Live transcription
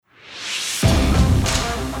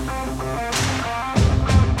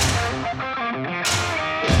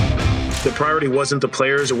The priority wasn't the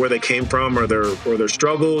players or where they came from or their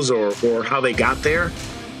struggles or how they got there.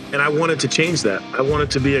 And I wanted to change that. I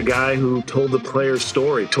wanted to be a guy who told the player's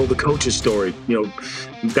story, told the coach's story,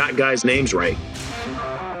 got guys' names right.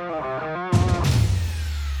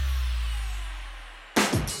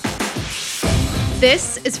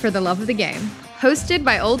 This is For the Love of the Game, hosted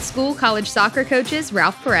by old school college soccer coaches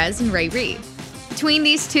Ralph Perez and Ray Reed. Between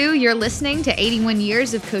these two, you're listening to 81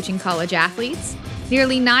 years of coaching college athletes,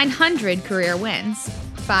 nearly 900 career wins,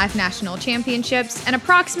 5 national championships, and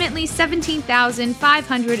approximately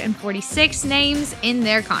 17,546 names in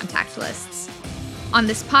their contact lists. On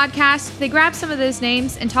this podcast, they grab some of those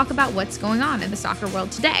names and talk about what's going on in the soccer world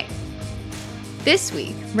today. This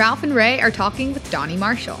week, Ralph and Ray are talking with Donny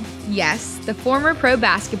Marshall. Yes, the former pro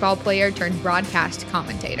basketball player turned broadcast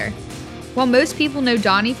commentator. While most people know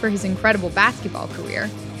Donny for his incredible basketball career,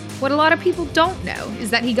 what a lot of people don't know is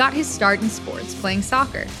that he got his start in sports playing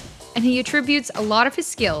soccer, and he attributes a lot of his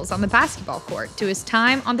skills on the basketball court to his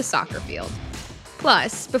time on the soccer field.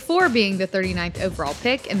 Plus, before being the 39th overall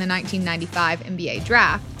pick in the 1995 NBA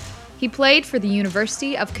draft, he played for the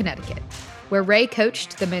University of Connecticut, where Ray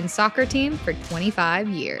coached the men's soccer team for 25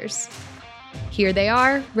 years. Here they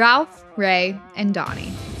are, Ralph, Ray, and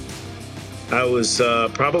Donny. I was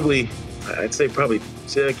probably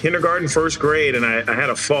kindergarten, first grade, and I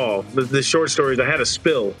had a fall. The short story is I had a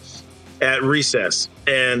spill at recess,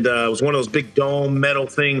 and it was one of those big dome metal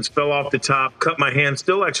things, fell off the top, cut my hand,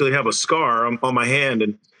 still actually have a scar on my hand,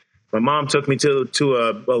 and my mom took me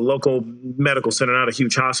to a local medical center, not a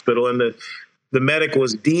huge hospital, and the medic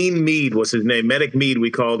was Dean Mead was his name. Medic Mead, we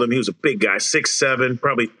called him. He was a big guy, 6'7",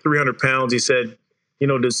 probably 300 pounds. He said,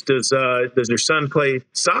 does your son play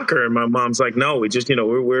soccer? And my mom's like, no, we just,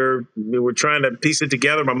 we're trying to piece it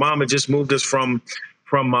together. My mom had just moved us from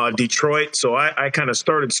Detroit. So I kind of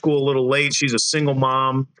started school a little late. She's a single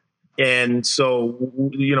mom. And so,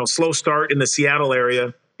 slow start in the Seattle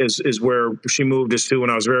area is where she moved us to when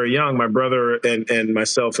I was very young, my brother and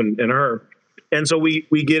myself and her. And so we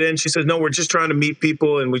get in. She says, no, we're just trying to meet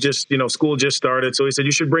people. And we just, school just started. So he said,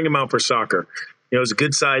 you should bring him out for soccer. He's a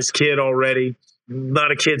good sized kid already. A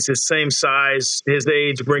lot of kids his same size, his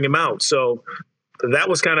age, bring him out. So that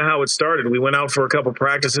was kind of how it started. We went out for a couple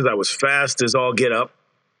practices. I was fast as all get up.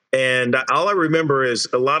 And all I remember is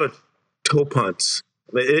a lot of toe punts.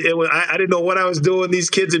 I didn't know what I was doing. These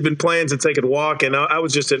kids had been playing since they could walk. And I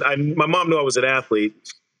was just, my mom knew I was an athlete.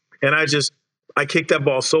 And I kicked that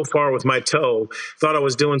ball so far with my toe, thought I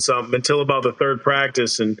was doing something until about the third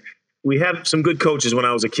practice. And we had some good coaches when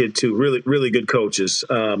I was a kid too, really, really good coaches,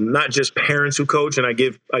 not just parents who coach. And I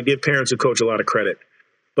give parents who coach a lot of credit,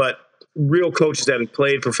 but real coaches that had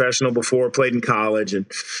played professional before, played in college. And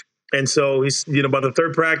so he's, by the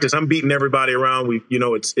third practice, I'm beating everybody around. We get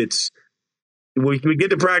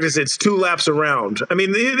to practice. It's 2 laps around. I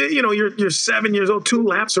mean, you're 7 years old, 2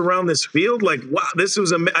 laps around this field. Like, wow,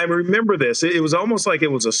 I remember this. It was almost like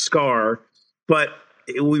it was a scar, but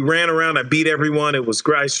we ran around. I beat everyone.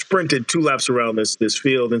 I sprinted 2 laps around this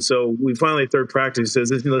field. And so we finally, third practice,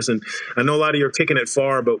 says, listen, I know a lot of you are kicking it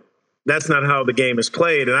far, but that's not how the game is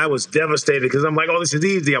played. And I was devastated because I'm like, oh, this is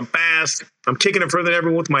easy. I'm fast. I'm kicking it further than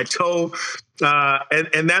everyone with my toe.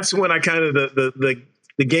 And that's when I kind of,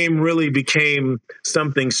 the game really became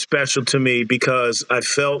something special to me because I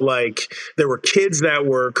felt like there were kids that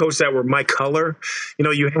were coached that were my color.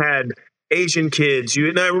 You had Asian kids.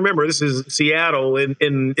 And I remember this is Seattle in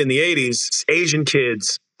the 80s, Asian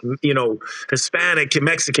kids, Hispanic,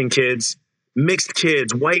 Mexican kids, mixed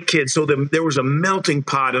kids, white kids. So there was a melting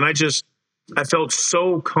pot. And I felt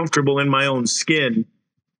so comfortable in my own skin.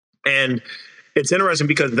 And it's interesting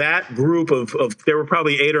because that group of there were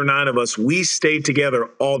probably 8 or 9 of us. We stayed together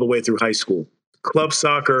all the way through high school, club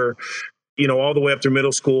soccer, all the way up through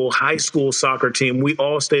middle school, high school soccer team. We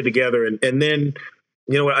all stayed together. And then,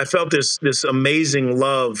 I felt this amazing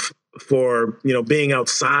love for, being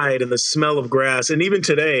outside and the smell of grass. And even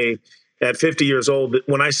today at 50 years old,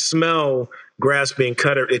 when I smell grass being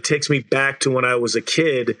cut, it takes me back to when I was a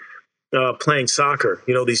kid playing soccer.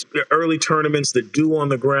 These early tournaments, the dew on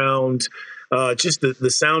the ground, just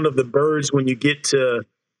the sound of the birds when you get to,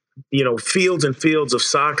 fields and fields of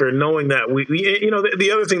soccer, knowing that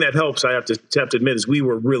the other thing that helps, I have to admit, is we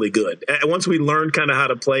were really good. Once we learned kind of how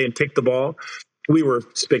to play and kick the ball, we were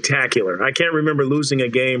spectacular. I can't remember losing a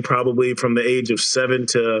game probably from the age of 7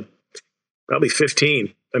 to probably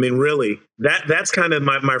 15. I mean, really, that's kind of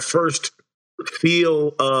my first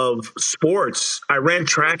feel of sports. I ran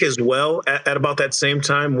track as well at about that same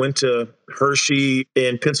time, went to Hershey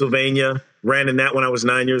in Pennsylvania, ran in that when I was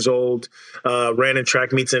 9 years old, ran in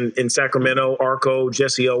track meets in Sacramento, Arco,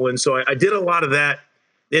 Jesse Owens. So I did a lot of that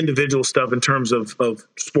individual stuff in terms of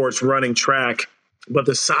sports, running, track, but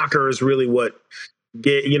the soccer is really what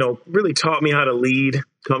really taught me how to lead,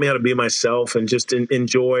 taught me how to be myself, and just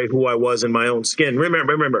enjoy who I was in my own skin.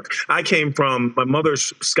 Remember, I came from, my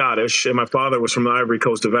mother's Scottish and my father was from the Ivory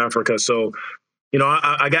Coast of Africa. So,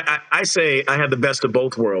 I say I had the best of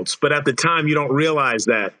both worlds, but at the time you don't realize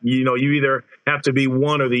that. You either have to be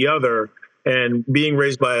one or the other. And being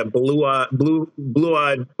raised by a blue-eyed,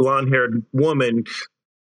 blonde-haired woman,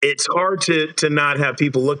 it's hard to not have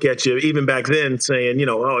people look at you, even back then, saying,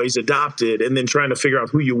 oh, he's adopted, and then trying to figure out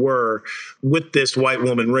who you were with this white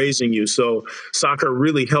woman raising you. So soccer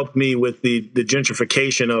really helped me with the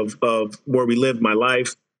gentrification of where we lived my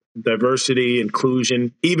life, diversity,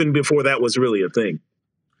 inclusion, even before that was really a thing.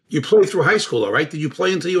 You played through high school, all right? Did you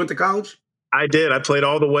play until you went to college? I did. I played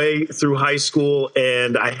all the way through high school,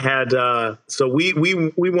 and I had so we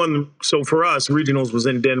won. So for us, regionals was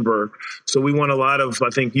in Denver. So we won a lot of, I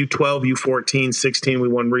think, U12, U14, 16. We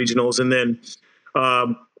won regionals, and then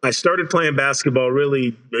I started playing basketball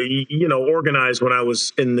really, organized when I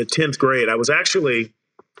was in the 10th grade. I was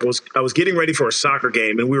getting ready for a soccer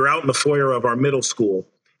game, and we were out in the foyer of our middle school.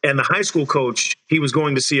 And the high school coach, he was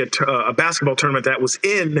going to see a basketball tournament that was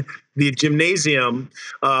in the gymnasium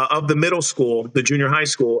of the middle school, the junior high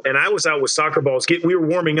school. And I was out with soccer balls. We were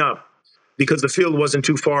warming up because the field wasn't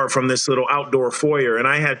too far from this little outdoor foyer. And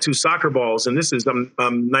I had 2 soccer balls. And this is, I'm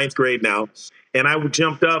 9th grade now. And I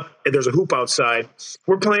jumped up, and there's a hoop outside.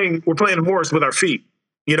 We're playing horse with our feet.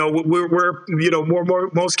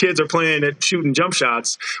 Most kids are playing at shooting jump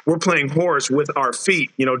shots. We're playing horse with our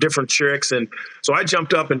feet, different tricks. And so I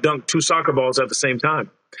jumped up and dunked 2 soccer balls at the same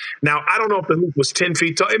time. Now, I don't know if the hoop was 10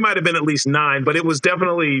 feet tall. It might have been at least 9, but I was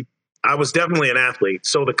definitely an athlete.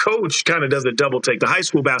 So the coach kind of does a double take, the high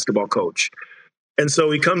school basketball coach. And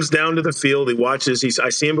so he comes down to the field. He watches. I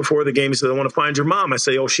see him before the game. He says, I want to find your mom. I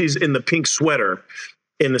say, oh, she's in the pink sweater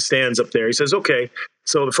in the stands up there. He says, okay.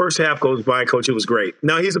 So the first half goes by, coach. It was great.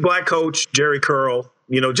 Now he's a black coach, Jerry Curl,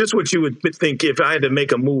 just what you would think if I had to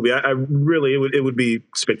make a movie, it would be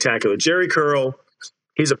spectacular. Jerry Curl,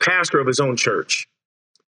 he's a pastor of his own church,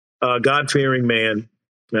 God-fearing man.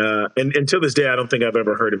 And to this day, I don't think I've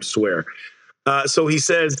ever heard him swear. So he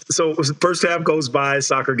says, so first half goes by,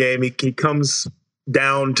 soccer game. He comes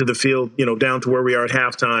down to the field, down to where we are at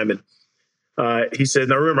halftime. And he said,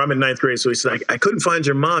 now remember, I'm in 9th grade. So he said, I couldn't find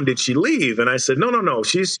your mom. Did she leave? And I said, no.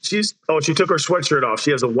 She took her sweatshirt off.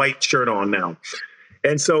 She has a white shirt on now.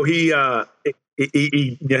 And so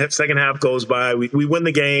second half goes by. We win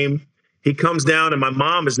the game. He comes down and my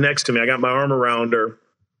mom is next to me. I got my arm around her.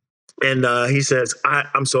 And he says,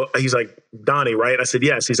 he's like, Donnie, right? I said,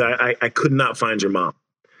 yes. He said, I could not find your mom.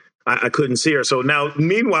 I couldn't see her. So now,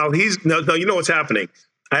 meanwhile, no, you know what's happening.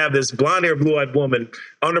 I have this blonde-haired, blue-eyed woman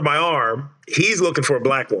under my arm. He's looking for a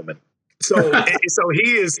black woman. So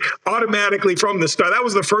he is automatically from the start. That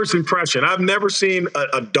was the first impression. I've never seen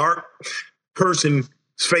a dark person's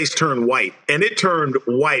face turn white, and it turned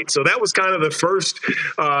white. So that was kind of the first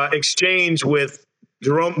exchange with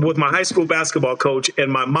Jerome, with my high school basketball coach, and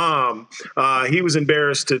my mom. He was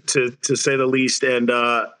embarrassed to say the least, and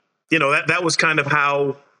that was kind of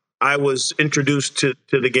how I was introduced to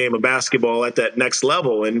the game of basketball at that next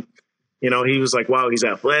level. And, he was like, wow, he's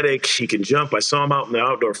athletic. He can jump. I saw him out in the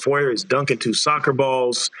outdoor foyer. He's dunking 2 soccer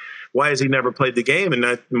balls. Why has he never played the game?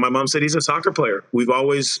 And my mom said, he's a soccer player. We've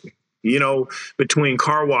always, between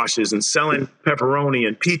car washes and selling pepperoni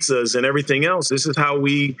and pizzas and everything else, this is how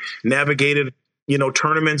we navigated,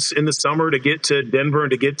 tournaments in the summer to get to Denver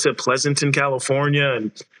and to get to Pleasanton, California,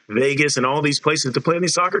 and Vegas and all these places to play in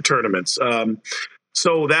these soccer tournaments.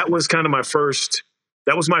 So that was kind of my first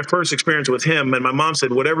experience with him. And my mom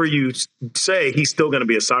said, whatever you say, he's still going to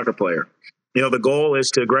be a soccer player. The goal is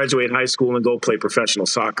to graduate high school and go play professional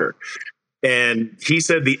soccer. And he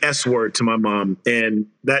said the S word to my mom, and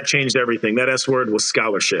that changed everything. That S word was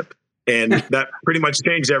scholarship. And that pretty much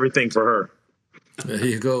changed everything for her. There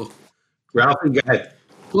you go. Ralph, go ahead.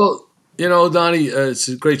 Well, Donnie, it's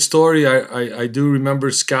a great story. I do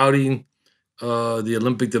remember scouting the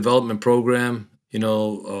Olympic Development Program.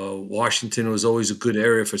 Washington was always a good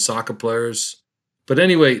area for soccer players. But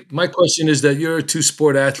anyway, my question is that you're a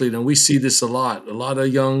 2-sport athlete, and we see this a lot. A lot of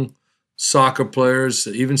young soccer players,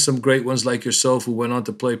 even some great ones like yourself who went on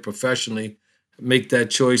to play professionally, make that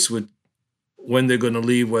choice with when they're going to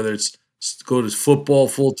leave, whether it's go to football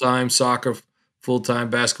full-time, soccer full-time,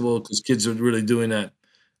 basketball, because kids are really doing that.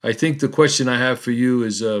 I think the question I have for you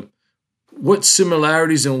is what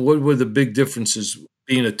similarities and what were the big differences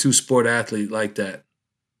being a 2-sport athlete like that?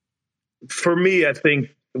 For me, I think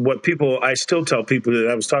I still tell people that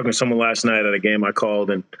I was talking to someone last night at a game I called,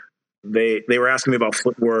 and they were asking me about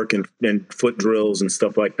footwork and foot drills and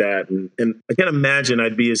stuff like that. And I can't imagine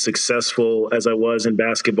I'd be as successful as I was in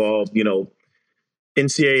basketball,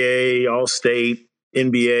 NCAA, All State,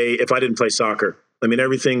 NBA, if I didn't play soccer. I mean,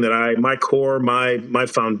 everything that my core, my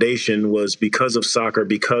foundation was because of soccer,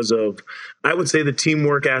 because of, I would say, the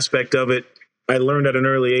teamwork aspect of it. I learned at an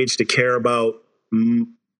early age to care about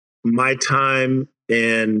my time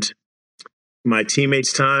and my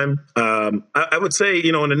teammates' time. I would say,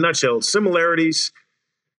 in a nutshell, similarities,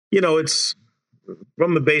 it's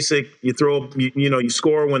from the basic, you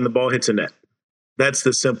score when the ball hits a net. That's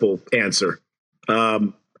the simple answer.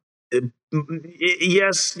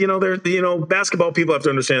 Yes, basketball people have to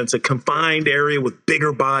understand it's a confined area with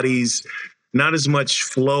bigger bodies, not as much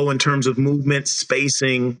flow in terms of movement,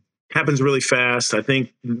 spacing, happens really fast. I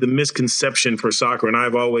think the misconception for soccer, and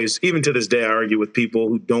I've always, even to this day, I argue with people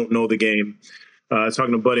who don't know the game. I was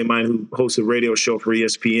talking to a buddy of mine who hosts a radio show for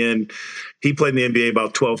ESPN. He played in the NBA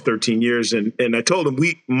about 12, 13 years. And I told him,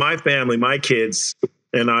 my family, my kids,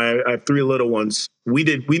 and I have 3 little ones, we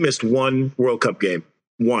missed one World Cup game.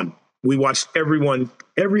 One. We watched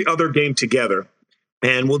every other game together,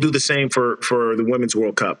 and we'll do the same for the Women's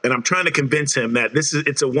World Cup. And I'm trying to convince him that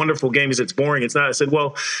it's a wonderful game. It's boring. It's not. I said,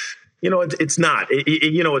 well, it's not.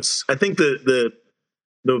 I think the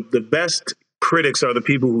best critics are the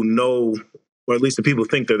people who know, or at least the people who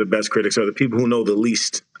think they're the best critics are the people who know the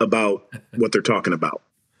least about what they're talking about.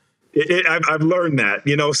 I've learned that,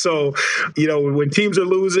 so, when teams are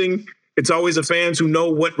losing, it's always the fans who know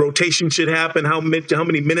what rotation should happen, how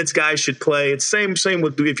many minutes guys should play. It's same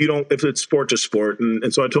with if it's sport to sport.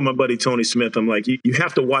 And so I told my buddy Tony Smith, I'm like, you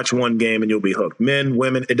have to watch one game and you'll be hooked. Men,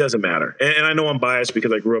 women, it doesn't matter. And I know I'm biased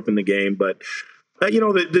because I grew up in the game, but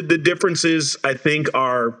the differences I think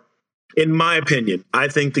are, in my opinion, I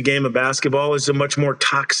think the game of basketball is a much more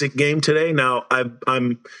toxic game today. Now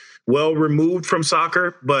I'm well removed from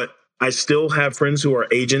soccer, but I still have friends who are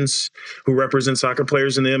agents who represent soccer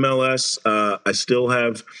players in the MLS. I still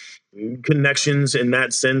have connections in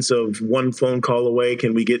that sense of one phone call away.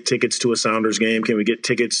 Can we get tickets to a Sounders game? Can we get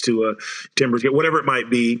tickets to a Timbers game? Whatever it might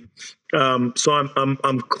be. So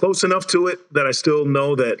I'm close enough to it that I still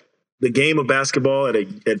know that the game of basketball at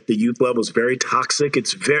the youth level is very toxic.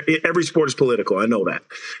 Every sport is political. I know that,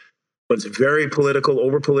 but it's very political,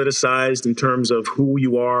 over politicized in terms of who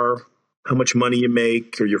you are, how much money you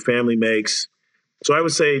make or your family makes. So I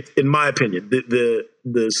would say, in my opinion,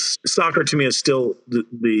 the soccer to me is still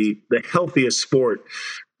the healthiest sport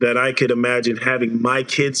that I could imagine having my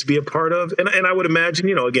kids be a part of. And I would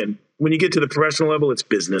imagine, again, when you get to the professional level, it's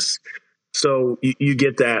business. So you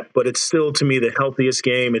get that, but it's still, to me, the healthiest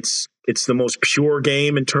game. It's the most pure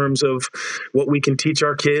game in terms of what we can teach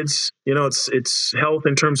our kids. It's health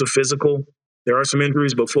in terms of physical. There are some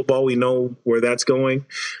injuries, but football, we know where that's going.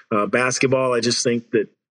 Basketball, I just think that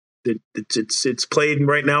it's played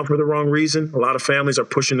right now for the wrong reason. A lot of families are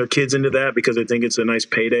pushing their kids into that because they think it's a nice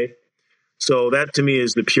payday. So that, to me,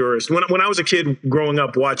 is the purest. When I was a kid growing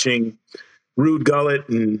up watching Ruud Gullit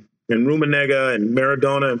and Rummenigge and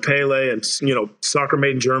Maradona and Pele and, soccer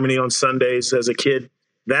made in Germany on Sundays as a kid,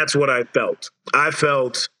 that's what I felt. I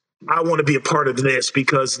felt I want to be a part of this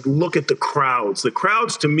because look at the crowds. The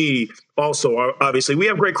crowds, to me, also are, obviously, we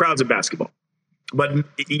have great crowds in basketball, but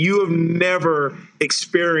you have never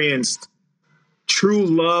experienced true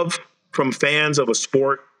love from fans of a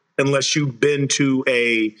sport unless you've been to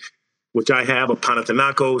which I have, a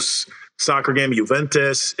Panathinaikos soccer game,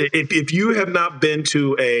 Juventus. If you have not been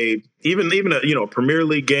to even a Premier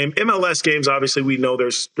League game, MLS games, obviously we know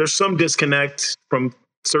there's some disconnect from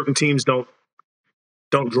certain teams don't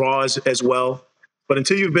draw as well. But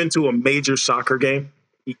until you've been to a major soccer game,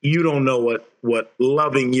 you don't know what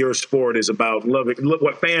loving your sport is about.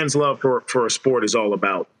 What fans love for a sport is all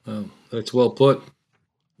about. Oh, that's well put.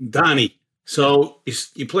 Donnie, so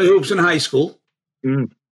you play hoops in high school.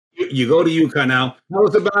 Mm. You go to UConn now. Tell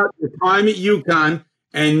us about your time at UConn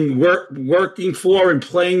and working for and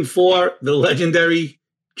playing for the legendary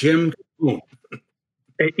Jim Calhoun.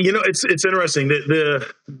 It's interesting.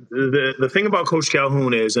 The thing about Coach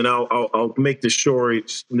Calhoun is, and I'll make this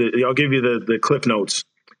short. I'll give you the clip notes.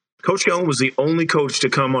 Coach Calhoun was the only coach to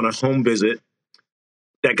come on a home visit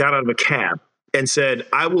that got out of a cab and said,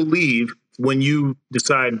 "I will leave when you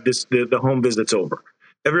decide the home visit's over."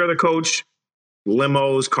 Every other coach,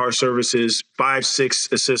 limos, car services, 5, 6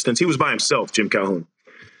 assistants. He was by himself, Jim Calhoun.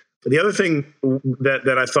 The other thing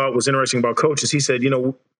that I thought was interesting about Coach is he said,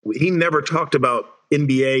 he never talked about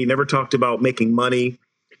NBA, he never talked about making money.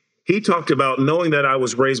 He talked about knowing that I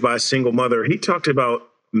was raised by a single mother. He talked about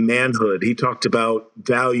manhood. He talked about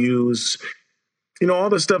values, all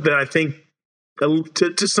the stuff that I think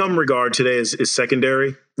to some regard today is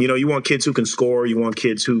secondary. You know, you want kids who can score. You want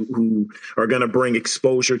kids who are going to bring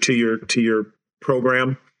exposure to your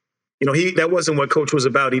program. You know, that wasn't what Coach was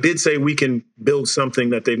about. He did say we can build something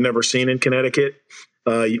that they've never seen in Connecticut,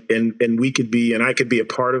 and we could be, and I could be a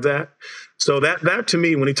part of that. So that to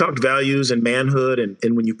me, when he talked values and manhood,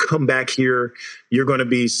 and when you come back here, you're going to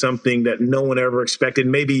be something that no one ever expected.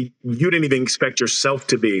 Maybe you didn't even expect yourself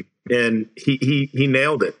to be, and he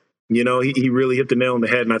nailed it. You know, he really hit the nail on the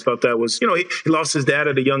head, and I thought that was, you know, he lost his dad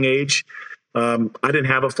at a young age. I didn't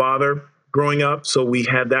have a father growing up, so we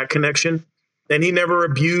had that connection. And he never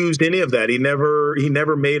abused any of that. He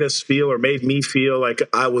never made us feel or made me feel like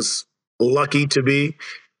I was lucky to be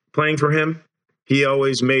playing for him. He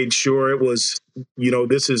always made sure it was, you know,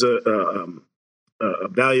 this is a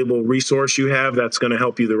valuable resource you have that's going to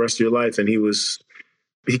help you the rest of your life. And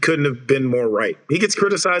he couldn't have been more right. He gets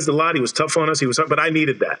criticized a lot. He was tough on us. But I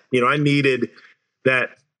needed that. You know, I needed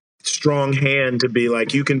that strong hand to be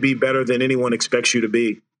like, you can be better than anyone expects you to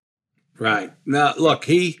be. Right. Now, look,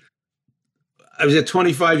 I was at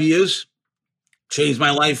 25 years, changed my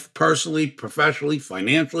life personally, professionally,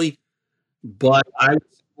 financially. But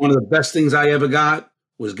one of the best things I ever got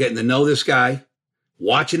was getting to know this guy,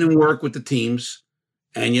 watching him work with the teams.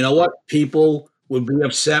 And you know what? People would be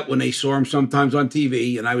upset when they saw him sometimes on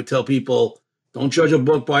TV. And I would tell people, don't judge a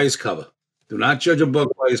book by his cover. Do not judge a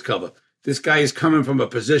book by his cover. This guy is coming from a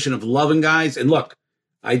position of loving guys. And look,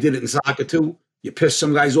 I did it in soccer too. You piss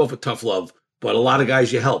some guys off with tough love, but a lot of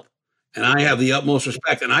guys you help. And I have the utmost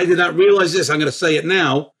respect. And I did not realize this. I'm going to say it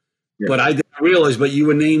now, but I did not realize, but you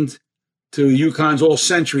were named to UConn's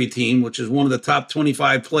All-Century team, which is one of the top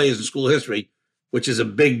 25 players in school history, which is a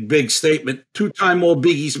big, big statement. Two-time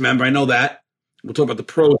All-Big East member. I know that. We'll talk about the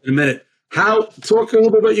pros in a minute. Talk a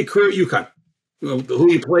little bit about your career at UConn,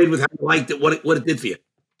 who you played with, how you liked it, what it did for you.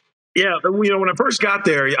 Yeah, you know, when I first got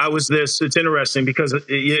there, it's interesting because,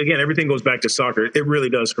 again, everything goes back to soccer. It really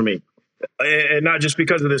does for me. And not just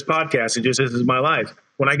because of this podcast, it just is my life.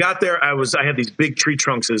 When I got there, I had these big tree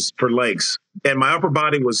trunks for legs, and my upper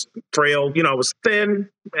body was frail. You know, I was thin,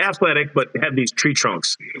 athletic, but had these tree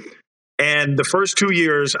trunks. And the first 2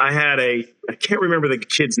 years, I can't remember the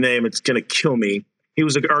kid's name. It's going to kill me. He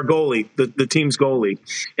was our goalie, the team's goalie,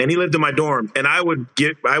 and he lived in my dorm. And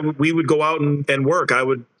we would go out and work. I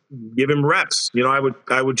would give him reps. You know,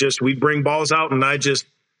 we'd bring balls out, and I just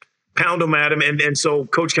pound them at him. And so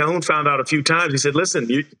Coach Calhoun found out a few times. He said, listen,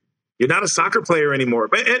 you're not a soccer player anymore.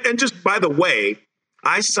 And just by the way,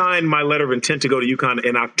 I signed my letter of intent to go to UConn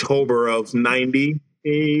in October of 90.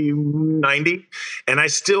 And I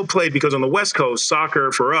still played because on the West Coast,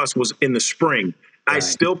 soccer for us was in the spring. Right. I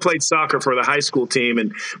still played soccer for the high school team,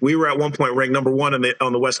 and we were at one point ranked number one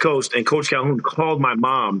on the West Coast. And Coach Calhoun called my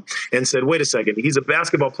mom and said, "Wait a second, he's a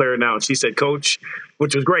basketball player now." And she said, "Coach,"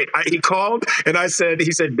 which was great. He called, and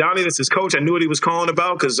he said, "Donnie, this is Coach." I knew what he was calling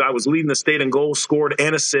about because I was leading the state in goals scored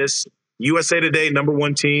and assists. USA Today, number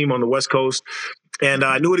one team on the West Coast. And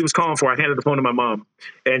I knew what he was calling for. I handed the phone to my mom,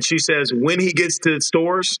 and she says, "When he gets to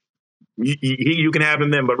stores, you can have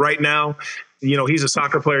him then. But right now, you know, he's a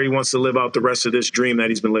soccer player. He wants to live out the rest of this dream that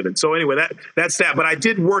he's been living." So anyway, that's that. But I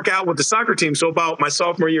did work out with the soccer team. So about my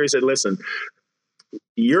sophomore year, he said, "Listen,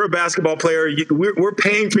 you're a basketball player. We're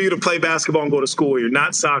paying for you to play basketball and go to school. You're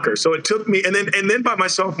not soccer." So it took me, and then by my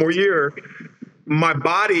sophomore year, my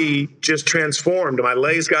body just transformed. My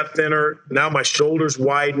legs got thinner. Now my shoulders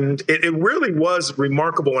widened. It really was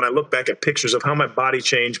remarkable when I look back at pictures of how my body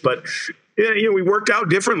changed. But yeah, you know, we worked out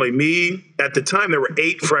differently. Me, at the time, there were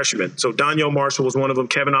 8 freshmen. So Donny Marshall was one of them.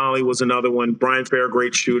 Kevin Ollie was another one. Brian Fair,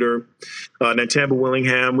 great shooter. Nantamba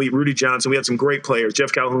Willingham. Rudy Johnson. We had some great players.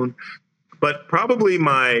 Jeff Calhoun. But probably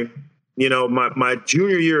my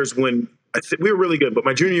junior years when we were really good. But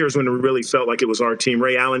my junior years when it really felt like it was our team.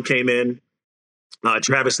 Ray Allen came in.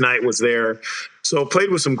 Travis Knight was there. So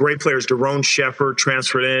played with some great players. Daron Shepard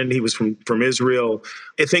transferred in. He was from Israel.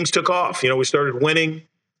 And things took off. You know, we started winning.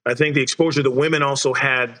 I think the exposure the women also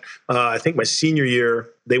had, I think my senior year,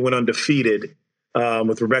 they went undefeated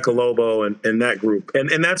with Rebecca Lobo and that group.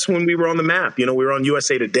 And that's when we were on the map. You know, we were on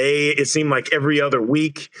USA Today. It seemed like every other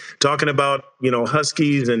week talking about, you know,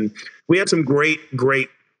 Huskies. And we had some great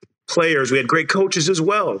players. We had great coaches as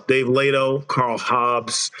well. Dave Lato, Carl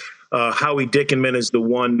Hobbs. Howie Dickenman is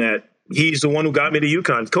he's the one who got me to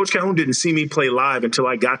UConn. Coach Calhoun didn't see me play live until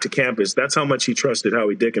I got to campus. That's how much he trusted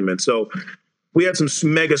Howie Dickenman. So we had some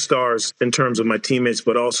mega stars in terms of my teammates,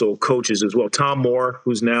 but also coaches as well. Tom Moore,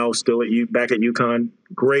 who's now still back at UConn.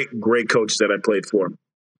 Great coach that I played for.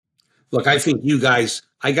 Look, I think you guys,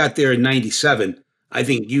 I got there in 97. I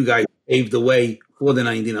think you guys paved the way for the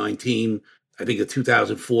 99 team. I think the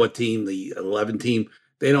 2004 team, the 11 team.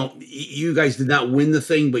 You guys did not win the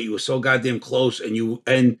thing, but you were so goddamn close, and you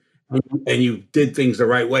did things the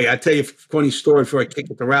right way. I tell you a funny story before I kick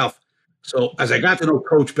it to Ralph. So as I got to know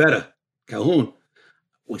Coach better, Calhoun,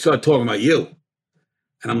 we started talking about you.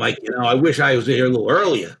 And I'm like, I wish I was here a little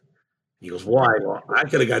earlier. He goes, why? Well, I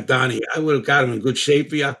could have got Donnie. I would have got him in good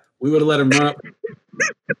shape for you. We would have let him run up.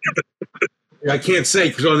 I can't say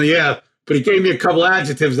because on the air, but he gave me a couple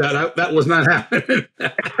adjectives that was not happening.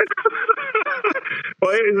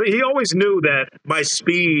 Well, he always knew that my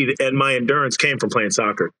speed and my endurance came from playing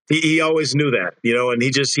soccer. He always knew that, and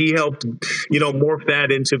he helped, morph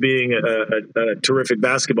that into being a terrific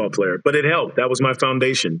basketball player. But it helped. That was my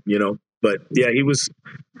foundation, But yeah, he was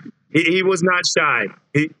not shy.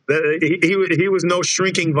 He was no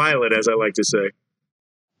shrinking violet, as I like to say.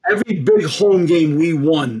 Every big home game we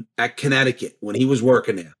won at Connecticut when he was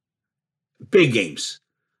working there, big games,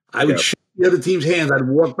 I would shake the other team's hands. I'd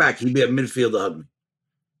walk back. He'd be at midfield to hug me.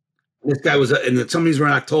 This guy was, and some of these were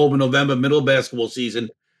in October, November, middle of basketball season.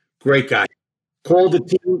 Great guy. Called the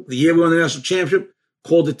team the year we won the national championship.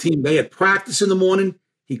 Called the team. They had practice in the morning.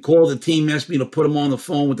 He called the team, asked me to put him on the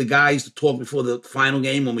phone with the guys to talk before the final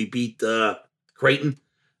game when we beat Creighton.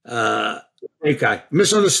 Great guy.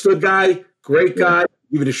 Misunderstood guy. Great guy.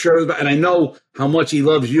 Even a shirt. And I know how much he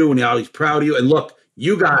loves you and how he's proud of you. And look,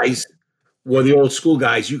 you guys were the old school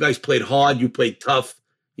guys. You guys played hard. You played tough.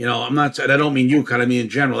 I'm not saying, I don't mean you, kind of mean in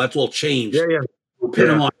general. That's all changed. Yeah. Pin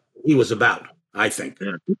him on what he was about, I think.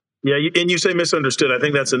 Yeah, and you say misunderstood. I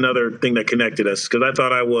think that's another thing that connected us because I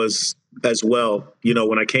thought I was as well.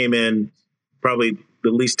 When I came in, probably the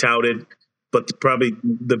least touted, but probably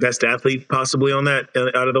the best athlete possibly on that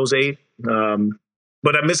out of those 8.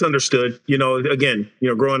 But I misunderstood. Again,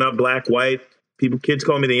 growing up black, white, kids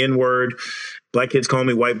call me the N-word. Black kids call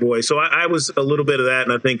me white boy. So I was a little bit of that.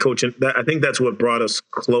 And I think coaching, I think that's what brought us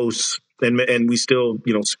close. And we still,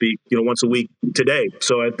 speak, once a week today.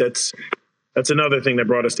 So that's another thing that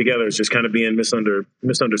brought us together is just kind of being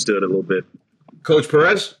misunderstood a little bit. Coach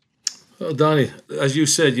Perez? Well, Donnie, as you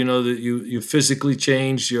said, that you physically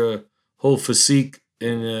changed your whole physique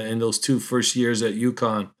in those 2 first years at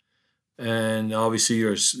UConn. And obviously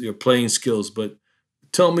your playing skills. But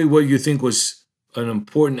tell me what you think was an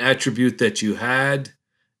important attribute that you had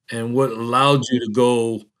and what allowed you to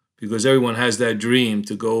go, because everyone has that dream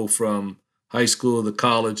to go from high school to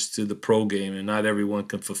college to the pro game, and not everyone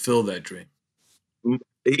can fulfill that dream.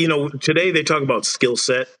 Today they talk about skill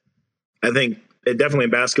set. I think definitely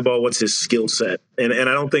in basketball, what's his skill set? And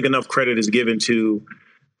I don't think enough credit is given to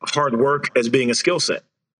hard work as being a skill set.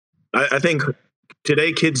 I think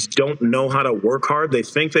today kids don't know how to work hard. They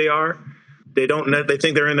think they are. They don't. They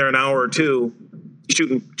think they're in there an hour or two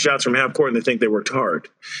shooting shots from half court, and they think they worked hard.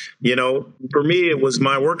 For me, it was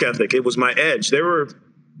my work ethic. It was my edge. There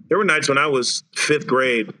were nights when I was 5th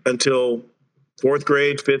grade until 4th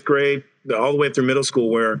grade, 5th grade, all the way through middle school,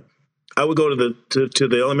 where I would go to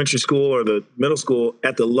the elementary school or the middle school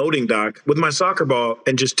at the loading dock with my soccer ball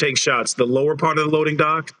and just take shots. The lower part of the loading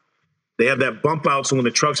dock, they had that bump out, so when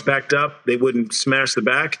the trucks backed up, they wouldn't smash the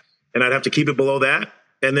back, and I'd have to keep it below that.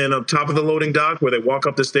 And then on top of the loading dock where they walk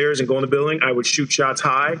up the stairs and go in the building, I would shoot shots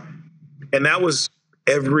high. And that was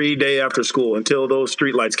every day after school until those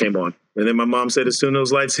street lights came on. And then my mom said, as soon as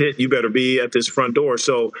those lights hit, you better be at this front door.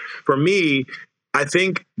 So for me, I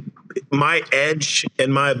think my edge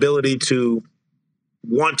and my ability to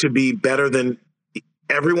want to be better than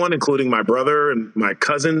everyone, including my brother and my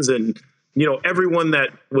cousins and, everyone that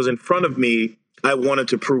was in front of me, I wanted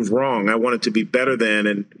to prove wrong. I wanted to be better than.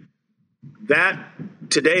 And that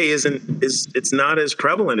today it's not as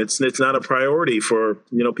prevalent. It's not a priority for,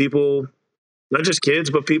 people, not just kids,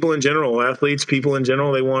 but people in general, athletes, people in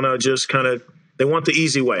general. They want to just they want the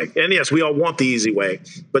easy way. And yes, we all want the easy way,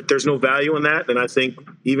 but there's no value in that. And I think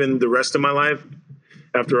even the rest of my life,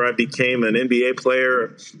 after I became an NBA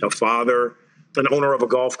player, a father, an owner of a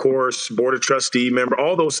golf course, board of trustee member,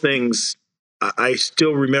 all those things, I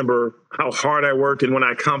still remember how hard I worked. And when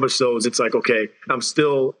I accomplished those, it's like, okay, I'm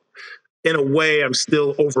still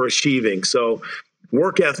overachieving. So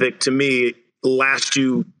work ethic to me lasts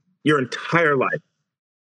you your entire life.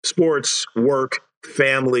 Sports, work,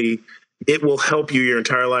 family, it will help you your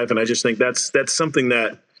entire life. And I just think that's something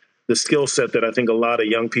that the skill set that I think a lot of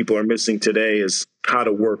young people are missing today is how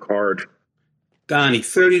to work hard. Donnie,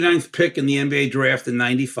 39th pick in the NBA draft in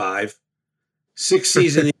 95. 6th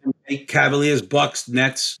season in the NBA, Cavaliers, Bucks,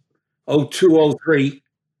 Nets, 02, 03,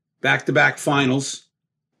 back-to-back finals.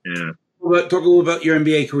 Yeah. Talk a little about your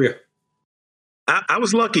NBA career. I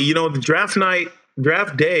was lucky. The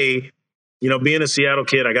draft day, being a Seattle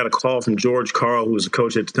kid, I got a call from George Karl, who was a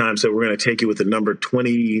coach at the time, said, we're going to take you with the number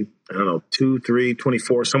 20, I don't know, 2, 3,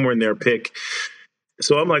 24, somewhere in there pick.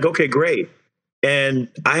 So I'm like, okay, great. And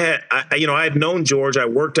I had known George. I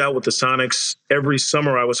worked out with the Sonics every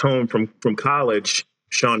summer I was home from college.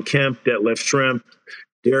 Sean Kemp, Detlef Schrempf,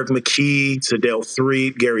 Derek McKee, Sedale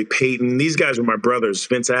Threet, Gary Payton. These guys were my brothers.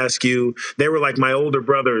 Vince Askew. They were like my older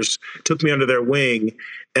brothers, took me under their wing.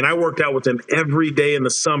 And I worked out with them every day in the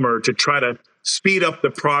summer to try to speed up the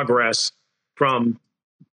progress from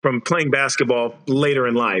playing basketball later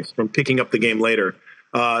in life, from picking up the game later.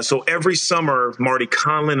 So every summer, Marty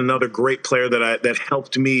Conlon, another great player that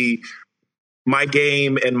helped me, my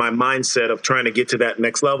game and my mindset of trying to get to that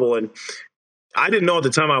next level. And I didn't know at the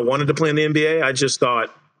time I wanted to play in the NBA. I just thought,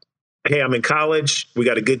 hey, I'm in college. We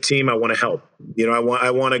got a good team. I want to help.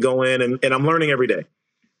 I want to go in and I'm learning every day.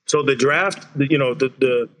 So the draft,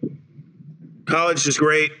 the college is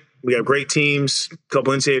great. We have great teams, a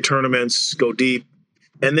couple NCAA tournaments, go deep.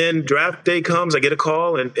 And then draft day comes, I get a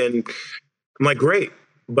call and I'm like, great.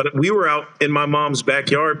 But we were out in my mom's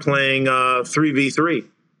backyard playing 3v3.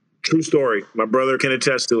 True story. My brother can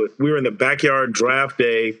attest to it. We were in the backyard draft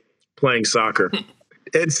day playing soccer.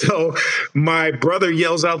 And so my brother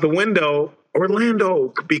yells out the window,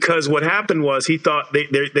 Orlando, because what happened was he thought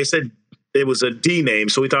they said it was a D name.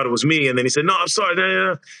 So he thought it was me. And then he said, no, I'm sorry.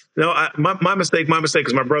 No, my mistake,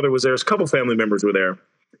 because my brother was there. A couple family members were there.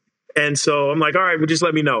 And so I'm like, all right, well, just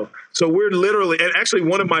let me know. So we're literally, and actually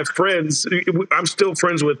one of my friends, I'm still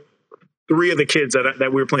friends with 3 of the kids that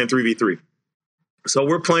we were playing 3v3. So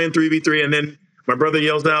we're playing 3v3. And then my brother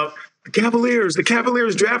yells out, the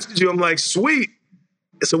Cavaliers drafted you. I'm like, sweet.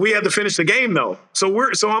 So we had to finish the game though. So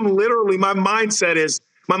I'm literally, my mindset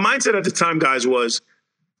at the time, guys, was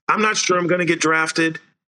I'm not sure I'm going to get drafted.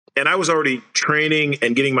 And I was already training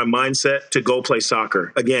and getting my mindset to go play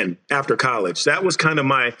soccer again after college. That was kind of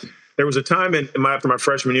there was a time after my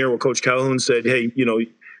freshman year where Coach Calhoun said, hey,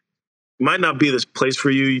 might not be this place for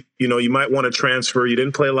you. You might want to transfer. You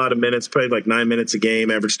didn't play a lot of minutes, played like 9 minutes a game,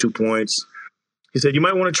 averaged 2 points. He said, you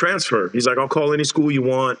might want to transfer. He's like, I'll call any school you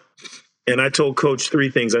want. And I told Coach 3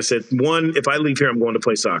 things. I said, 1, if I leave here, I'm going to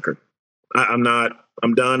play soccer. I'm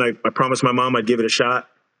done. I promised my mom I'd give it a shot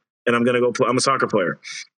and I'm going to go play. I'm a soccer player.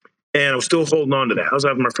 And I was still holding on to that. I was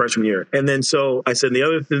having my freshman year. And then so I said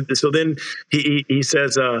so then he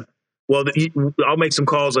says, I'll make some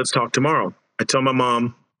calls. Let's talk tomorrow. I tell my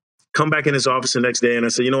mom, come back in his office the next day. And I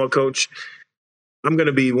said, you know what, Coach, I'm going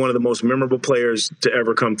to be one of the most memorable players to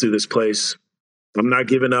ever come through this place. I'm not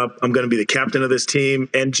giving up. I'm going to be the captain of this team.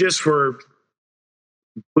 And just for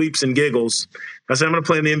bleeps and giggles, I said, I'm going to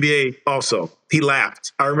play in the NBA also. He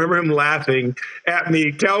laughed. I remember him laughing at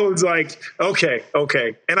me. Calhoun's like, okay.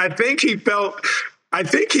 And I think he felt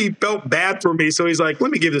bad for me. So he's like,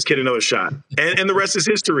 let me give this kid another shot. And the rest is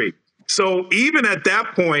history. So even at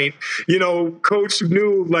that point, Coach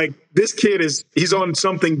knew like this kid he's on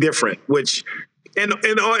something different, which, and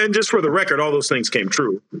just for the record, all those things came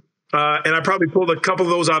true. And I probably pulled a couple of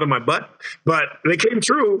those out of my butt, but they came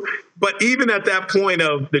true. But even at that point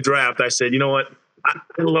of the draft, I said, you know what? I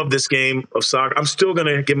love this game of soccer. I'm still going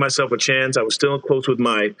to give myself a chance. I was still close with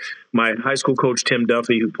my high school coach, Tim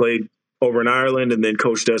Duffy, who played over in Ireland and then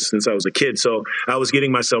coached us since I was a kid. So I was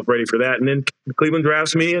getting myself ready for that. And then Cleveland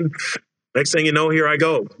drafts me. And next thing you know, here I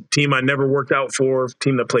go. Team I never worked out for,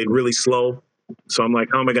 team that played really slow. So I'm like,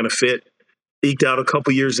 how am I going to fit? Eked out a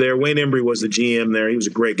couple years there. Wayne Embry was the GM there. He was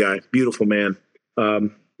a great guy, beautiful man.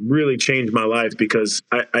 Really changed my life because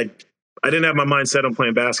I didn't have my mind set on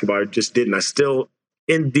playing basketball. I just didn't. I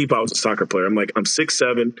was a soccer player. I'm like, I'm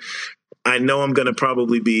 6'7". I know I'm going to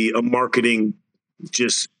probably be a marketing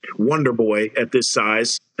just wonder boy at this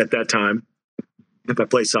size at that time if I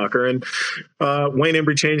play soccer. And Wayne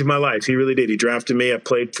Embry changed my life. He really did. He drafted me. I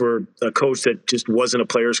played for a coach that just wasn't a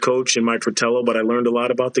player's coach in Mike Fratello, but I learned a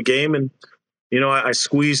lot about the game. And I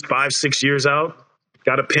squeezed 5-6 years out,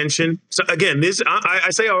 got a pension. So again,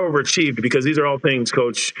 I say I overachieved because these are all things,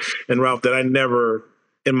 Coach and Ralph, that I never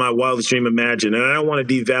in my wildest dream imagined. And I don't want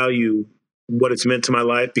to devalue what it's meant to my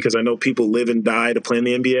life because I know people live and die to play in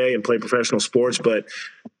the NBA and play professional sports. But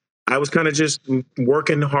I was kind of just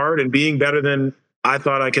working hard and being better than I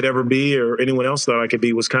thought I could ever be or anyone else thought I could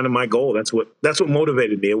be was kind of my goal. That's what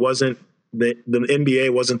motivated me. It wasn't the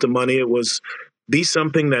NBA, wasn't the money. It was be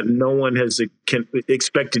something that no one has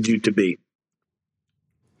expected you to be.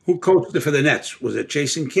 Who coached for the Nets? Was it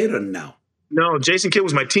Jason Kidd or no? No, Jason Kidd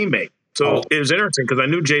was my teammate. So It was interesting because I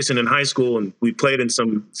knew Jason in high school and we played in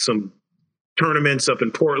some tournaments up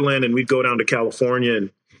in Portland and we'd go down to California. And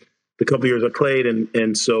the couple years I played.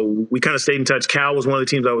 And so we kind of stayed in touch. Cal was one of the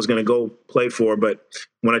teams I was going to go play for. But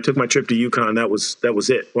when I took my trip to UConn, that was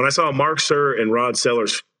it. When I saw Mark Sir and Rod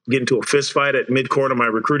Sellers get into a fist fight at midcourt on my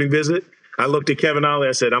recruiting visit, I looked at Kevin Ollie.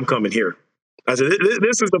 I said, I'm coming here. I said,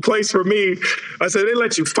 this is the place for me. I said, they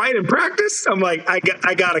let you fight in practice? I'm like, I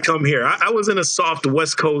got to come here. I was in a soft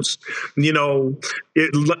West Coast, the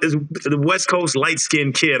West Coast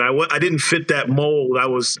light-skinned kid. I didn't fit that mold. I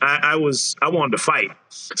wanted to fight.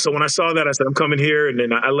 So when I saw that, I said, I'm coming here. And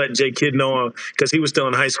then I let Jay Kidd know, because he was still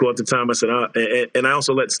in high school at the time. I said, and I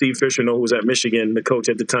also let Steve Fisher know, who was at Michigan, the coach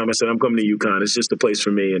at the time. I said, I'm coming to UConn. It's just a place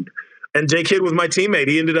for me. And Jay Kidd was my teammate.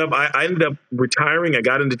 I ended up retiring. I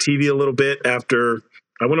got into TV a little bit after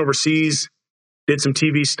I went overseas, did some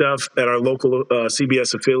TV stuff at our local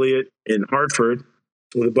CBS affiliate in Hartford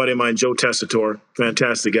with a buddy of mine, Joe Tessitore,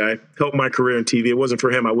 fantastic guy, helped my career in TV. It wasn't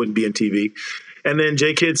for him, I wouldn't be in TV. And then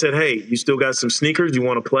Jay Kidd said, hey, you still got some sneakers? You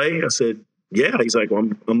want to play? I said, yeah. He's like, well,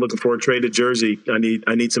 I'm looking for a trade to Jersey. I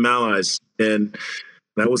need some allies. And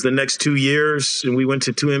that was the next 2 years. And we went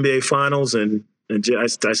to 2 NBA finals, and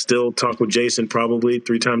I still talk with Jason probably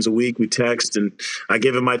 3 times a week. We text, and I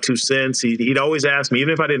give him my 2 cents. He'd always ask me,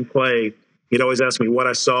 even if I didn't play, he'd always ask me what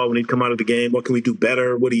I saw when he'd come out of the game. What can we do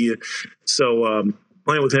better? So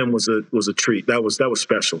playing with him was a treat. That was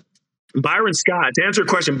special. Byron Scott, to answer your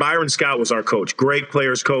question, Byron Scott was our coach, great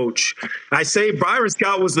players coach. I say Byron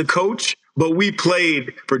Scott was the coach, but we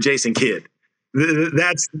played for Jason Kidd.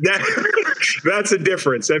 That's a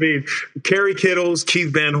difference. I mean, Kerry Kittles,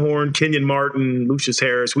 Keith Van Horn, Kenyon Martin, Lucius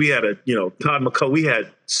Harris. We had Todd McCullough. We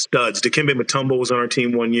had studs. Dikembe Mutombo was on our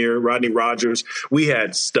team one year. Rodney Rogers. We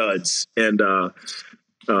had studs, and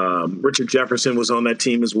Richard Jefferson was on that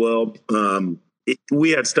team as well.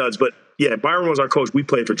 We had studs, but yeah, Byron was our coach. We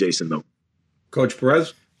played for Jason though. Coach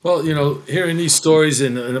Perez. Well, hearing these stories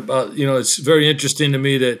and about, it's very interesting to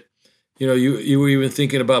me that, you were even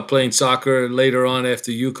thinking about playing soccer later on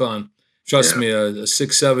after UConn. Trust me, a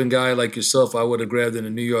 6'7" guy like yourself, I would have grabbed in a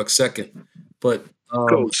New York second. But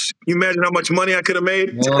Coach, you imagine how much money I could have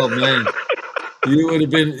made? Oh man, you would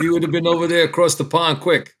have been over there across the pond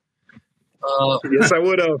quick. Yes, I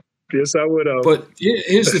would have. But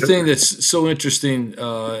here's the thing that's so interesting,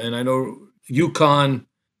 and I know UConn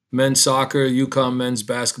men's soccer, UConn men's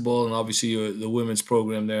basketball, and obviously the women's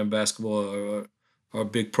program there in basketball are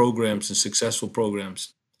big programs and successful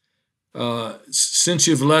programs. Since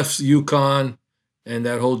you've left UConn and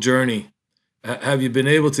that whole journey, have you been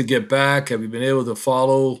able to get back? Have you been able to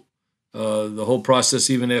follow the whole process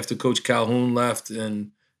even after Coach Calhoun left?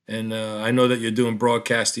 And I know that you're doing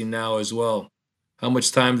broadcasting now as well. How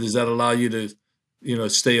much time does that allow you to,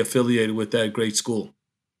 stay affiliated with that great school?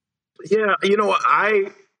 Yeah,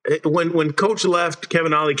 when Coach left,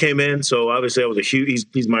 Kevin Ollie came in. So obviously I was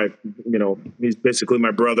he's my, he's basically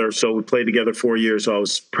my brother. So we played together 4 years. So I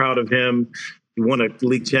was proud of him. He won a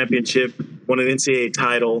league championship, won an NCAA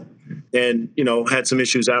title, and, had some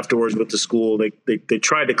issues afterwards with the school. They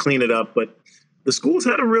tried to clean it up, but the school's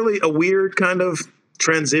had a weird kind of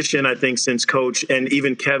transition, I think, since Coach and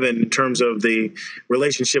even Kevin in terms of the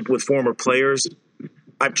relationship with former players.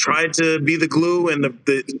 I've tried to be the glue and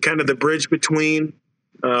the kind of the bridge between,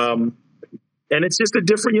 and it's just a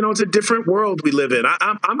different, it's a different world we live in.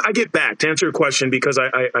 I get back to answer your question because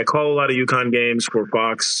I call a lot of UConn games for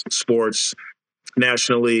Fox Sports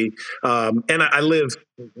nationally, and I live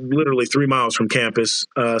literally 3 miles from campus,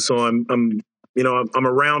 so I'm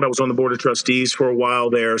around. I was on the board of trustees for a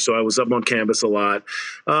while there, so I was up on campus a lot.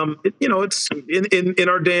 It's in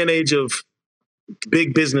our day and age of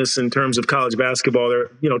big business in terms of college basketball. There,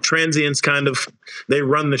 transients they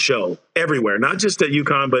run the show everywhere, not just at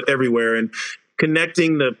UConn, but everywhere. And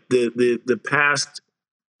connecting the past,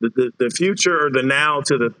 the future or the now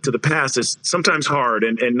to the past is sometimes hard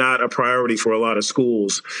and not a priority for a lot of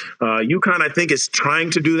schools. UConn, I think, is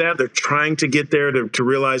trying to do that. They're trying to get there to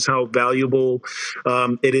realize how valuable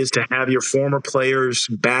it is to have your former players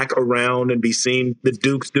back around and be seen. The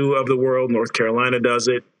Dukes do of the world. North Carolina does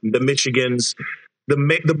it. The Michigans,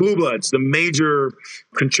 the Blue Bloods, the major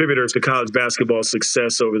contributors to college basketball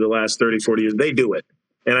success over the last 30, 40 years, they do it.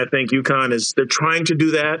 And I think UConn they're trying to do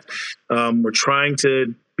that. We're trying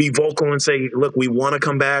to be vocal and say, look, we want to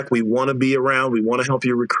come back. We want to be around. We want to help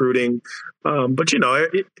you recruiting. But,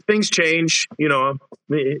 things change. I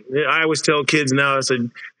always tell kids now, I said,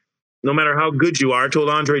 no matter how good you are, I told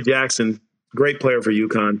Andre Jackson, great player for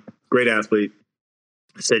UConn, great athlete.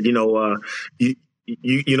 I said, there's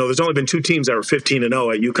only been 2 teams that were 15-0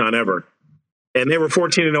 at UConn ever. And they were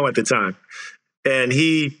 14-0 at the time. And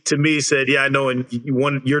he, to me, said, yeah, I know. And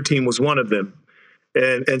your team was one of them.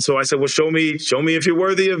 And so I said, well, show me if you're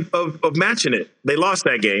worthy of matching it. They lost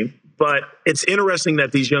that game, But it's interesting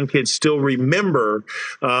that these young kids still remember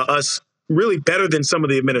us really better than some of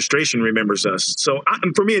the administration remembers us. So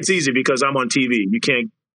for me, it's easy because I'm on TV. You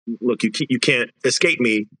can't escape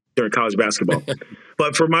me during college basketball.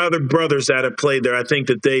 But for my other brothers that have played there, I think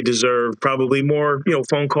that they deserve probably more,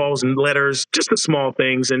 phone calls and letters, just the small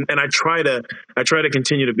things. And I try to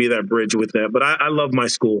continue to be that bridge with that. But I love my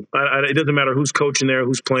school. It doesn't matter who's coaching there,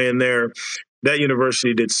 who's playing there. That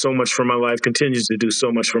university did so much for my life, continues to do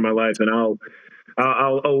so much for my life, and I'll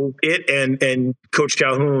owe it and Coach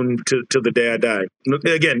Calhoun to the day I die.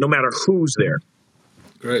 Again, no matter who's there.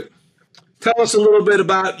 Great. Tell us a little bit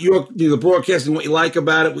about the broadcasting, what you like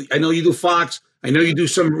about it. I know you do Fox. I know you do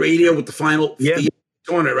some radio with the final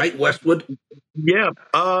tournament, right? Westwood. Yeah.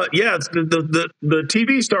 The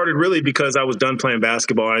TV started really because I was done playing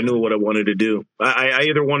basketball. I knew what I wanted to do. I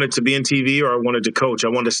either wanted to be in TV or I wanted to coach. I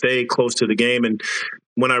wanted to stay close to the game. And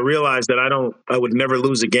when I realized that I would never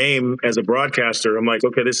lose a game as a broadcaster, I'm like,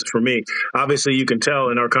 okay, this is for me. Obviously, you can tell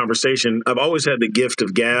in our conversation, I've always had the gift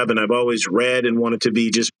of gab, and I've always read and wanted to be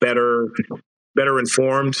just better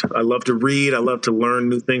informed. I love to read. I love to learn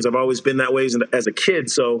new things. I've always been that way as a kid.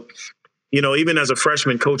 So, even as a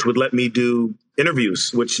freshman, coach would let me do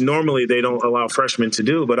interviews, which normally they don't allow freshmen to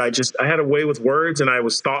do. But I had a way with words, and I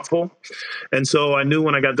was thoughtful. And so I knew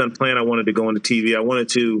when I got done playing, I wanted to go into TV. I wanted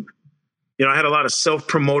to, I had a lot of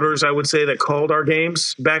self-promoters, I would say, that called our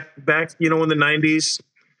games back, in the 90s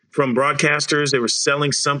from broadcasters. They were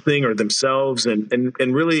selling something or themselves. And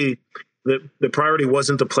really the priority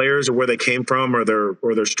wasn't the players or where they came from or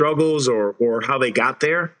their struggles or how they got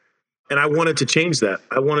there. And I wanted to change that.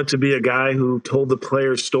 I wanted to be a guy who told the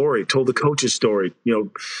player's story, told the coach's story,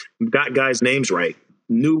 got guys' names right,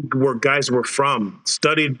 knew where guys were from,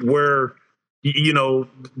 studied where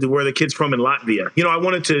the kid's from in Latvia.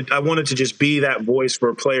 I wanted to just be that voice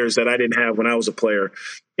for players that I didn't have when I was a player.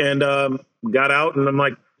 And got out, and I'm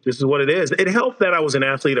like, this is what it is. It helped that I was an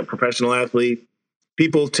athlete, a professional athlete.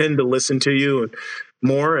 People tend to listen to you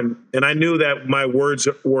more. And I knew that my words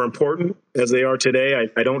were important as they are today.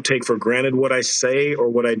 I don't take for granted what I say or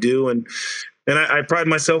what I do. And I pride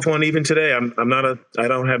myself on even today. I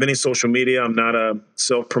don't have any social media. I'm not a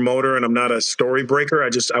self-promoter and I'm not a story breaker.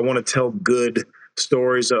 I want to tell good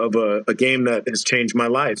stories of a game that has changed my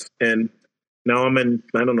life. And now I'm in,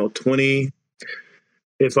 20.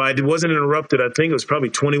 If I wasn't interrupted, I think it was probably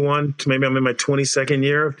 21. Maybe I'm in my 22nd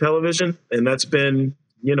year of television. And that's been,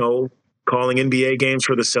 calling NBA games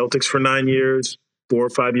for the Celtics for 9 years, 4 or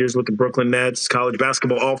 5 years with the Brooklyn Nets, college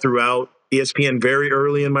basketball all throughout, ESPN very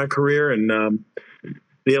early in my career. And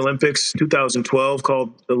the Olympics, 2012,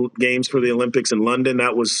 called the games for the Olympics in London.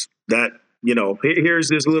 Here's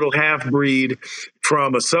this little half-breed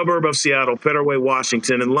from a suburb of Seattle, Federal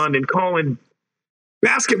Washington, in London, calling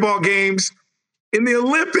basketball games in the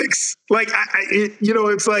Olympics. Like,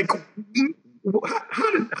 it's like,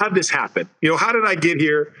 how did this happen? How did I get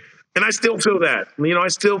here? And I still feel that. I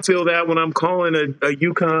still feel that when I'm calling a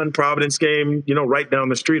UConn Providence game, right down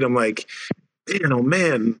the street. I'm like,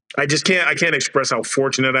 man, I can't express how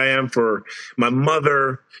fortunate I am for my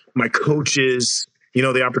mother, my coaches,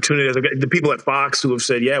 the opportunity, the people at Fox who have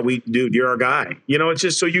said, yeah, dude, you're our guy. It's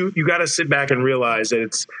just so you got to sit back and realize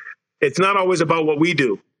that it's not always about what we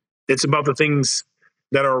do. It's about the things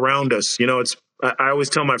that are around us. I always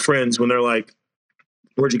tell my friends when they're like,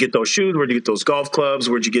 where'd you get those shoes? Where'd you get those golf clubs?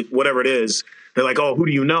 Where'd you get whatever it is? They're like, oh, who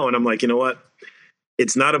do you know? And I'm like, you know what?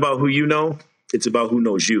 It's not about who you know. It's about who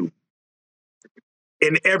knows you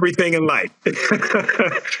in everything in life.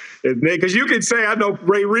 Because you can say, I know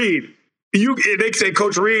Ray Reid. They say,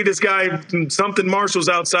 Coach Reid, this guy, something Marshall's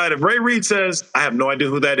outside. If Ray Reid says, I have no idea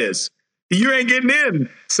who that is, you ain't getting in.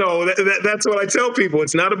 So that's what I tell people.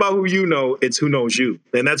 It's not about who you know, it's who knows you.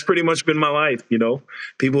 And that's pretty much been my life.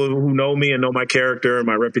 People who know me and know my character and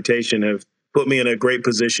my reputation have put me in a great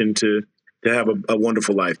position to have a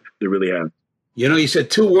wonderful life. They really have. You said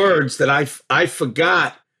two words that I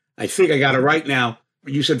forgot. I think I got it right now.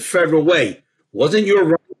 You said Federal Way. Wasn't your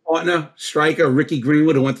running partner, striker, Ricky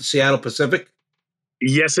Greenwood, who went to Seattle Pacific?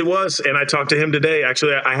 Yes, it was. And I talked to him today.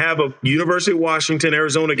 Actually, I have a University of Washington,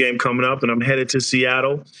 Arizona game coming up, and I'm headed to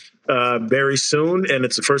Seattle very soon. And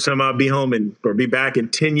it's the first time I'll be home or be back in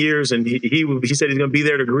 10 years. And he said he's going to be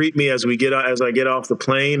there to greet me as I get off the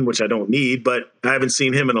plane, which I don't need, but I haven't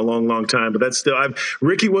seen him in a long, long time. But that's still,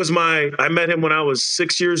 Ricky was I met him when I was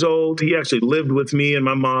 6 years old. He actually lived with me and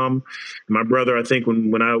my mom and my brother. I think when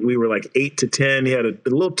we were like 8 to 10, he had a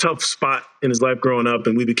little tough spot in his life growing up,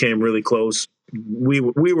 and we became really close. we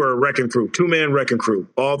were a wrecking crew, 2-man wrecking crew,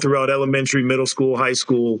 all throughout elementary, middle school, high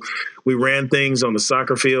school. We ran things on the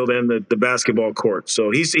soccer field and the basketball court.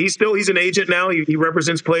 So he's an agent now. He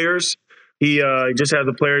represents players. He just has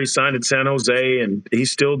a player he signed at San Jose, and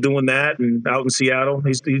he's still doing that. And out in Seattle,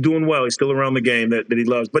 he's doing well. He's still around the game that he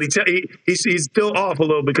loves. But he's still off a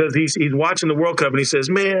little because he's watching the World Cup, and he says,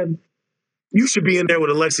 "Man, you should be in there with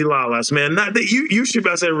Alexi Lalas, man. Not that you should."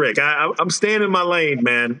 I said, "Rick, I'm staying in my lane,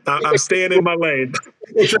 man. I'm staying in my lane."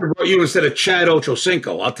 They should have brought you instead of Chad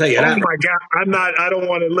Ochocinco. I'll tell you that. Oh my God, I'm not. I don't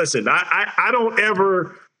want to listen. I don't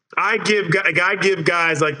ever. I give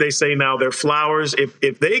guys, like they say now, their flowers.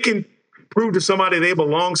 If they can prove to somebody they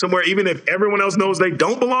belong somewhere, even if everyone else knows they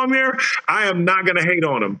don't belong there, I am not going to hate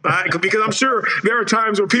on them, because I'm sure there are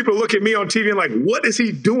times where people look at me on TV and like, what is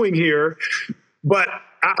he doing here? But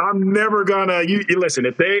I'm never gonna. You listen.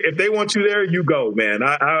 If they want you there, you go, man.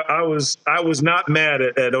 I was not mad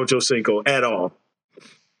at Ochocinco at all.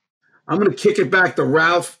 I'm going to kick it back to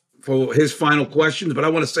Ralph for his final questions, but I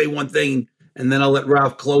want to say one thing, and then I'll let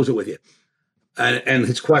Ralph close it with you and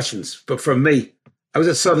his questions. But for me, I was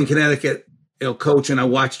at Southern Connecticut, coaching. I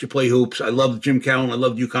watched you play hoops. I loved Jim Callan. I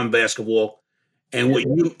loved UConn basketball, and what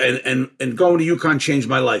you and going to UConn changed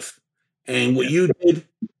my life. And what you did,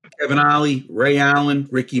 Kevin Ollie, Ray Allen,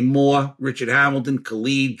 Ricky Moore, Richard Hamilton,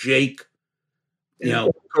 Khalid, Jake,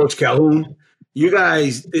 Coach Calhoun. You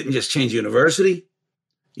guys didn't just change the university.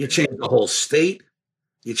 You changed the whole state.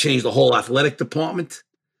 You changed the whole athletic department.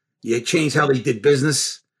 You changed how they did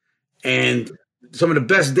business. And some of the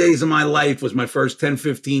best days of my life was my first 10,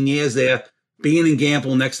 15 years there, being in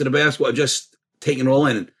Gamble next to the basketball, just taking it all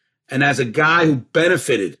in. And as a guy who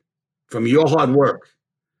benefited from your hard work,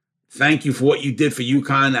 thank you for what you did for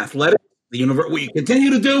UConn athletics, the university. What you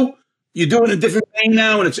continue to do, you're doing a different thing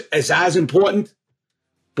now, and it's as important.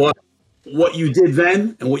 But what you did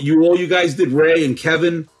then, and what all you guys did, Ray and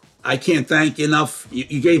Kevin, I can't thank you enough.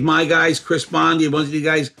 You gave my guys, Chris Bondi, a bunch of you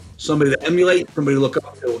guys, somebody to emulate, somebody to look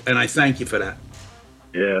up to, and I thank you for that.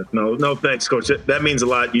 Yeah, no, thanks, Coach. That means a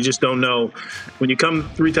lot. You just don't know when you come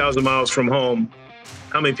 3,000 miles from home,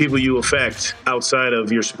 how many people you affect outside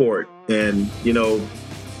of your sport. And,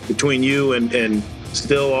 between you and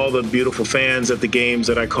still all the beautiful fans at the games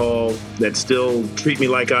that I call that still treat me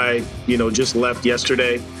like I, just left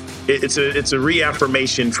yesterday. It's a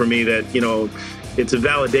reaffirmation for me that, it's a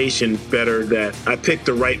validation better that I picked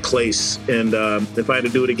the right place. And if I had to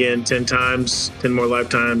do it again 10 times, 10 more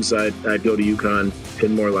lifetimes, I'd go to UConn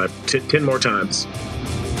 10 more times.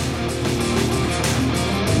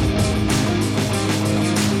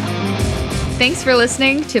 Thanks for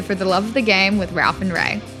listening to For the Love of the Game with Ralph and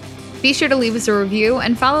Ray. Be sure to leave us a review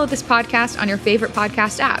and follow this podcast on your favorite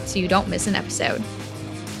podcast app so you don't miss an episode.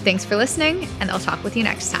 Thanks for listening, and I'll talk with you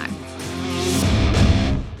next time.